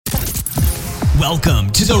Welcome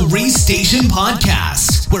to the Restation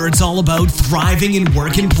Podcast, where it's all about thriving in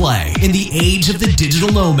work and play in the age of the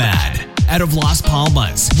digital nomad. Out of Las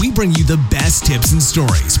Palmas, we bring you the best tips and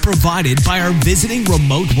stories provided by our visiting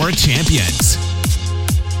remote work champions.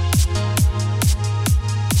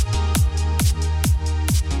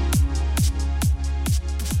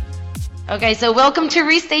 Okay, so welcome to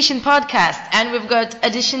Restation Podcast, and we've got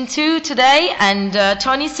edition 2 today, and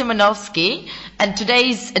Tony Simonovsky, and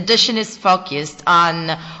today's edition is focused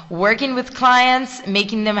on working with clients,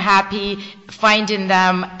 making them happy, finding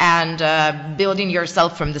them, and building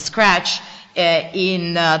yourself from the scratch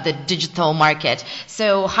in the digital market.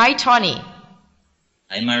 So, hi Tony.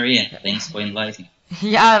 Hi Maria, thanks for inviting.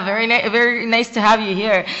 Yeah, very nice to have you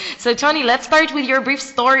here. So Tony, let's start with your brief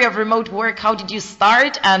story of remote work. How did you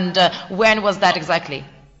start, and when was that exactly?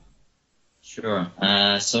 Sure.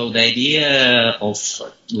 So the idea of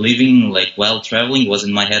living while traveling was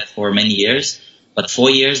in my head for many years. But 4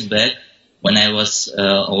 years back, when I was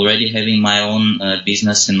already having my own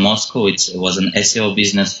business in Moscow, it was an SEO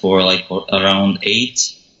business for around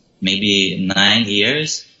 8, maybe 9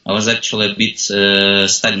 years. I was actually a bit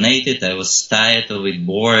stagnated. I was tired of it,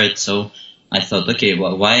 bored. So I thought, okay,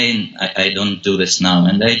 well, why I don't do this now?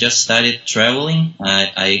 And I just started traveling.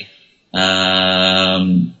 I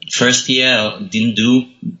first year didn't do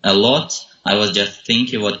a lot. I was just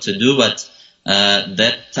thinking what to do, but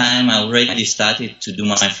that time I already started to do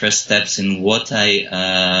my first steps in what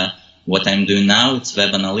I'm doing now. It's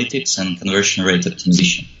web analytics and conversion rate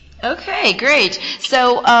optimization. Okay, great.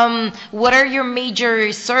 So, what are your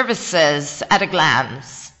major services at a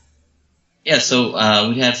glance? Yeah, so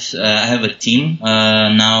I have a team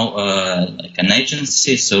now, like an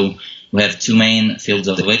agency. So we have two main fields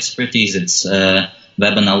of expertise. It's web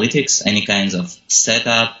analytics, any kinds of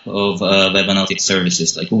setup of web analytics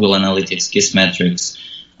services like Google Analytics, Kissmetrics,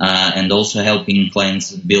 and also helping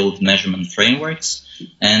clients build measurement frameworks.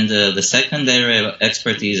 And the secondary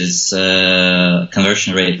expertise is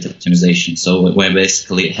conversion rate optimization. So we're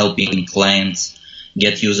basically helping clients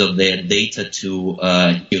get use of their data to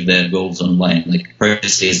achieve their goals online, like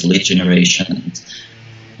purchases, lead generation,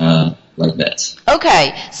 and like that.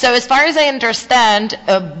 Okay, so as far as I understand,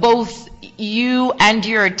 both you and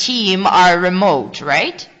your team are remote,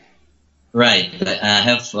 right? Right. I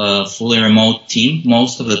have a fully remote team.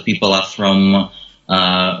 Most of the people are from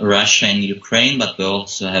Russia and Ukraine, but we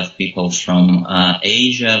also have people from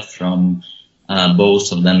Asia, from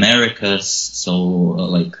both of the Americas. So,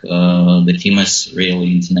 the team is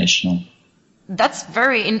really international. That's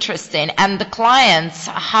very interesting. And the clients,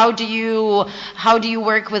 how do you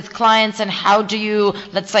work with clients, and how do you,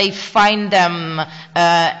 let's say, find them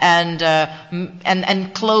and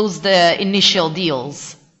close the initial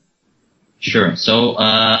deals? Sure. So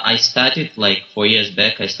I started 4 years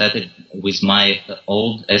back. I started with my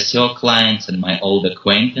old SEO clients and my old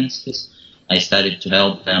acquaintances. I started to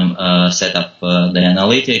help them set up the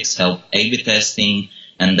analytics, help A/B testing.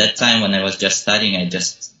 And that time when I was just starting, I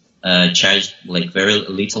just charged very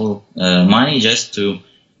little money just to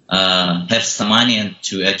have some money and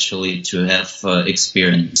to have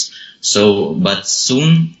experience. So, but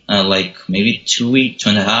soon, maybe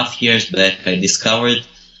 2.5 years back, I discovered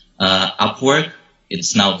Upwork.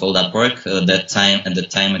 It's now called Upwork. At the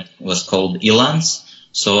time it was called Elance.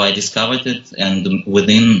 So I discovered it, and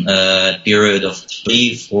within a period of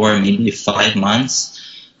 3, 4, maybe 5 months,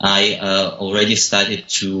 I already started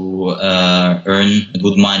to earn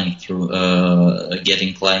good money through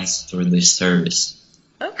getting clients through this service.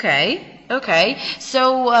 Okay.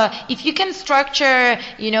 So if you can structure,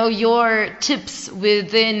 your tips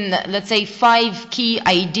within, let's say, 5 key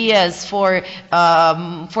ideas for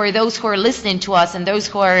those who are listening to us and those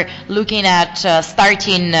who are looking at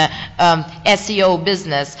starting SEO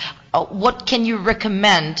business, what can you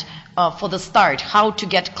recommend for the start? How to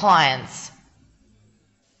get clients?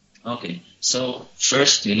 Okay. So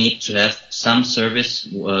first, you need to have some service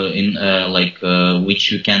which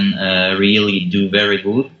you can really do very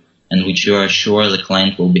good, and which you are sure the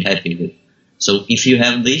client will be happy with. So if you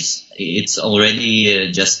have this, it's already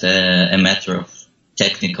just a matter of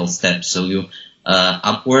technical steps. So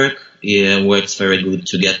Upwork works very good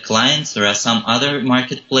to get clients. There are some other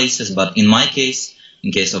marketplaces, but in my case,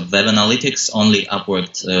 in case of web analytics, only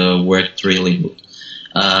Upwork worked really good.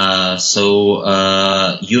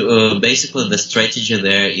 Basically the strategy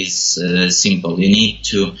there is simple. You need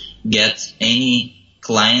to get any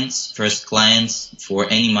first clients for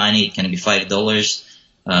any money. It can be $5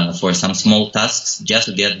 for some small tasks, just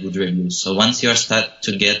to get good reviews. So once you start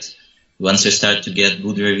to get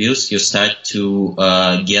good reviews, you start to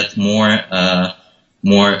get more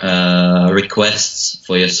more requests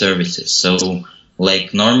for your services. So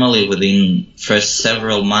like normally within first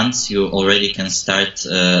several months, you already can start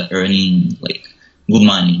earning like good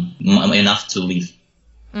money, enough to live.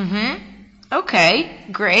 Mm-hmm. Okay,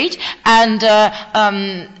 great. And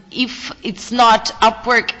if it's not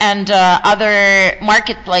Upwork and other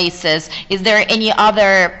marketplaces, is there any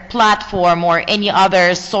other platform or any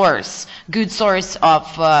other good source of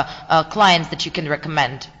clients that you can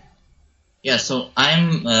recommend? Yeah, so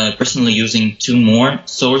I'm personally using two more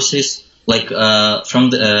sources. Like from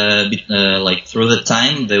the like through the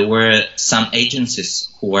time, there were some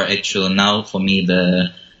agencies who are actually now for me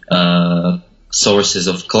the sources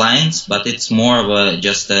of clients, but it's more of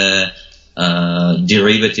just a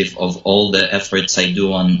derivative of all the efforts I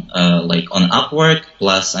do on like on Upwork.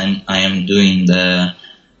 Plus, I am doing the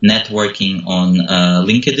networking on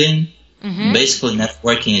LinkedIn. Mm-hmm. Basically,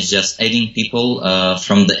 networking is just adding people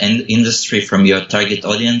from the industry, from your target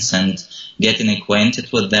audience, and getting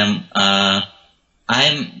acquainted with them.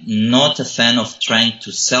 I'm not a fan of trying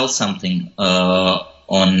to sell something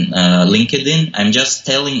on LinkedIn. I'm just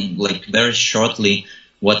telling like very shortly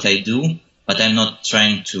what I do, but I'm not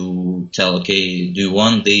trying to tell, okay, do you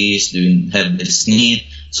want this? Do you have this need?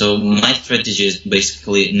 So my strategy is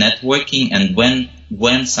basically networking, and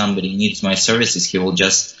when somebody needs my services, he will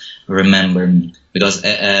just remember me, because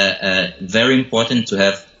very important to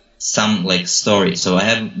have some like story. So I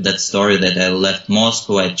have that story that I left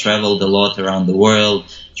Moscow, I traveled a lot around the world,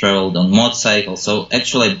 traveled on motorcycle. So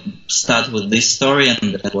actually I start with this story,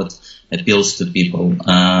 and that's what appeals to people.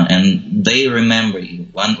 And they remember you.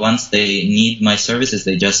 Once they need my services,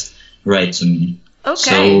 they just write to me. Okay.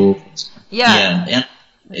 So yeah. And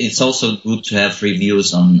it's also good to have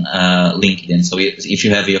reviews on LinkedIn. So if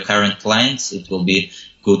you have your current clients, it will be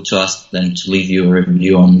good to ask them to leave you a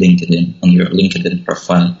review on LinkedIn, on your LinkedIn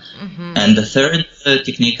profile. Mm-hmm. And the third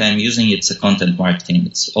technique I'm using, it's a content marketing.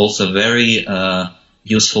 It's also very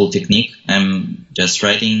useful technique. I'm just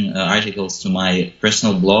writing articles to my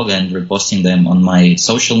personal blog and reposting them on my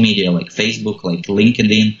social media, like Facebook, like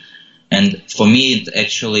LinkedIn. And for me,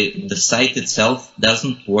 actually, the site itself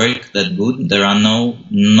doesn't work that good. There are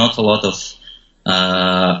not a lot of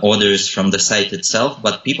orders from the site itself,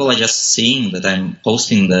 but people are just seeing that I'm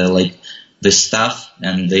posting the stuff,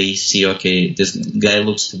 and they see, okay, this guy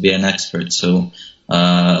looks to be an expert. So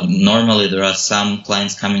normally there are some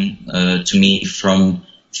clients coming to me from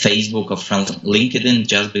Facebook or from LinkedIn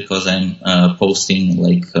just because I'm posting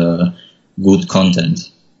good content.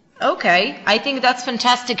 Okay, I think that's a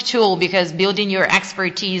fantastic tool, because building your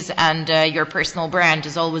expertise and your personal brand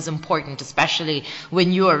is always important, especially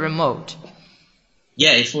when you are remote.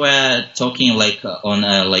 Yeah, if we're talking on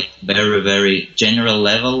a very, very general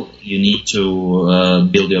level, you need to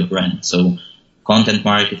build your brand. So content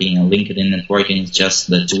marketing and LinkedIn networking is just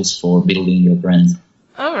the tools for building your brand.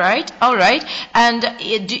 All right. And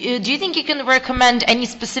do you think you can recommend any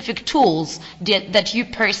specific tools that you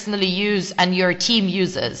personally use and your team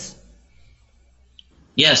uses?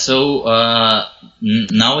 Yeah, so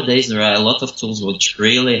nowadays there are a lot of tools which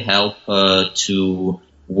really help to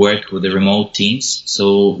work with the remote teams.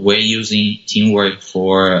 So we're using Teamwork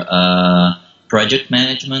for project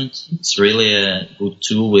management. It's really a good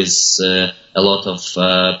tool with a lot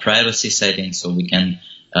of privacy settings, so we can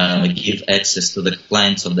give access to the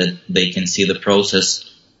client so that they can see the process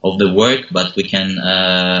of the work, but we can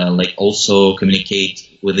also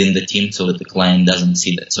communicate within the team so that the client doesn't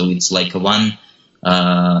see that. So it's like a one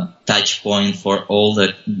touch point for all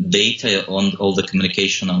the data on all the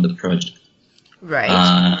communication on the project.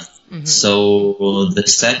 Right. So the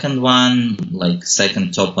second one,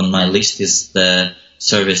 second top on my list, is the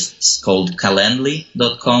service called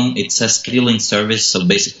Calendly.com. It's a scheduling service. So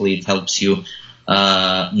basically it helps you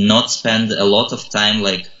not spend a lot of time.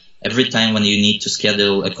 Every time when you need to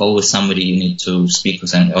schedule a call with somebody, you need to speak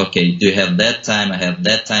with them. Okay, do you have that time? I have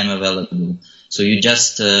that time available. So you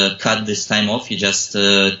just cut this time off. You just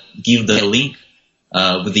give the link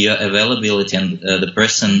with your availability, and the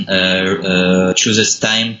person chooses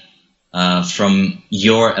time from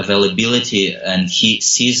your availability, and he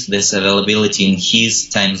sees this availability in his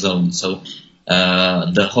time zone. So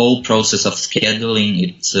the whole process of scheduling,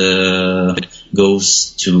 it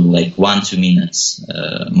goes to 1-2 minutes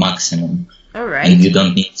maximum. All right. And you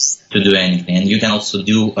don't need to do anything. And you can also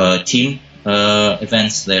do team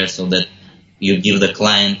events there, so that you give the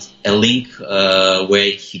client a link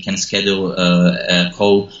where he can schedule a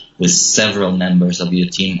call with several members of your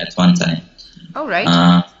team at one time. All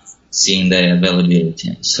right. Seeing their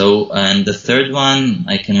availability. So, and the third one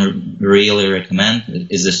I can really recommend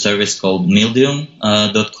is a service called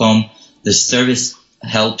Medium.com. The service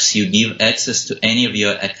helps you give access to any of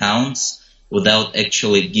your accounts without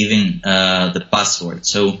actually giving the password.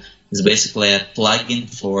 So it's basically a plugin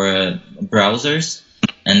for browsers,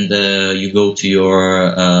 and you go to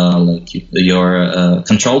your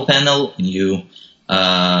control panel, and you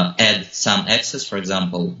add some access, for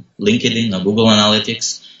example, LinkedIn or Google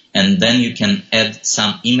Analytics, and then you can add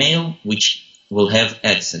some email which will have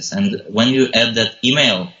access. And when you add that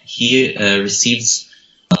email, he receives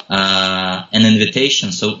an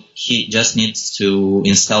invitation, so he just needs to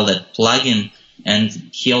install that plugin, and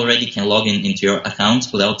he already can log into your account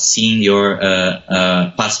without seeing your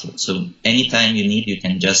password. So anytime you need, you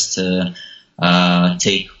can just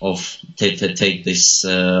take this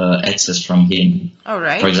access from him. All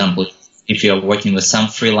right. For example, if you are working with some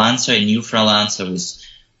freelancer, a new freelancer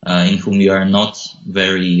in whom you are not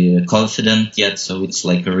very confident yet, so it's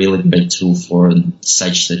like a really great tool for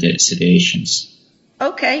such situations.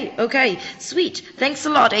 Okay, sweet. Thanks a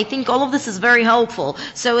lot. I think all of this is very helpful.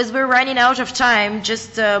 So as we're running out of time,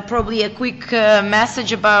 just probably a quick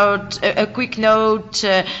message about a quick note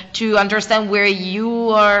to understand where you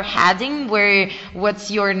are heading, what's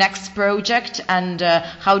your next project, and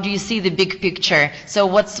how do you see the big picture? So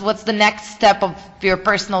what's the next step of your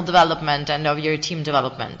personal development and of your team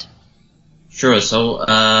development? Sure. So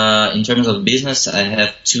in terms of business, I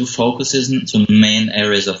have two main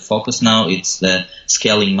areas of focus now. It's the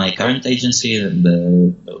scaling my current agency,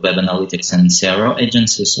 the web analytics and CRO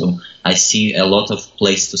agency. So I see a lot of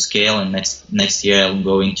place to scale, and next year I'm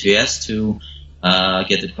going to US to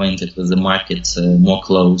get acquainted with the market more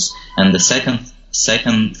close. And the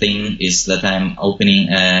second thing is that I'm opening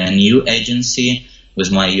a new agency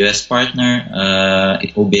with my US partner.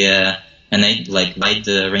 It will be wide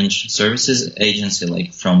range services agency,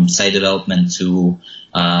 like from site development to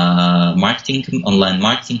online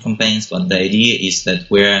marketing campaigns. But the idea is that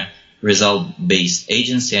we're result-based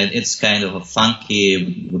agency, and it's kind of a funky,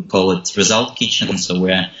 we would call it result kitchen. So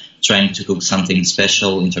we're trying to cook something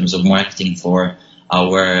special in terms of marketing for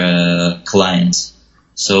our clients.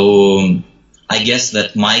 So I guess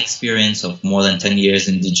that my experience of more than 10 years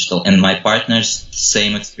in digital and my partner's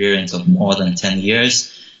same experience of more than 10 years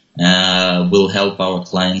will help our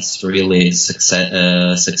clients really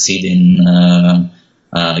succeed in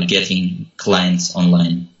getting clients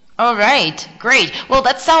online. All right, great. Well,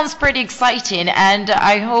 that sounds pretty exciting, and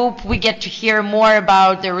I hope we get to hear more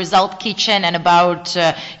about the Result Kitchen and about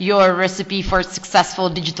your recipe for successful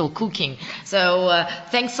digital cooking. So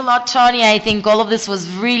thanks a lot, Tony. I think all of this was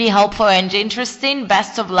really helpful and interesting.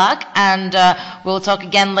 Best of luck, and we'll talk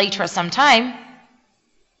again later sometime.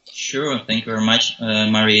 Sure. Thank you very much,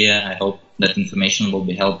 Maria. I hope that information will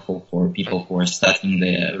be helpful for people who are starting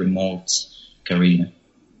their remote career.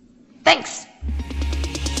 Thanks.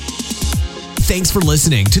 Thanks for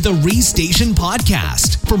listening to the Restation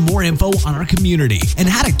Podcast. For more info on our community and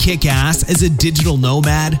how to kick ass as a digital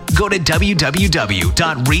nomad, go to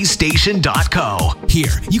www.restation.co.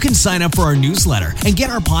 Here, you can sign up for our newsletter and get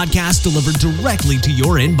our podcast delivered directly to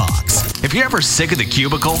your inbox. If you're ever sick of the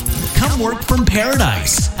cubicle, come work from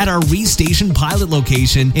paradise at our Restation pilot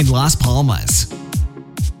location in Las Palmas.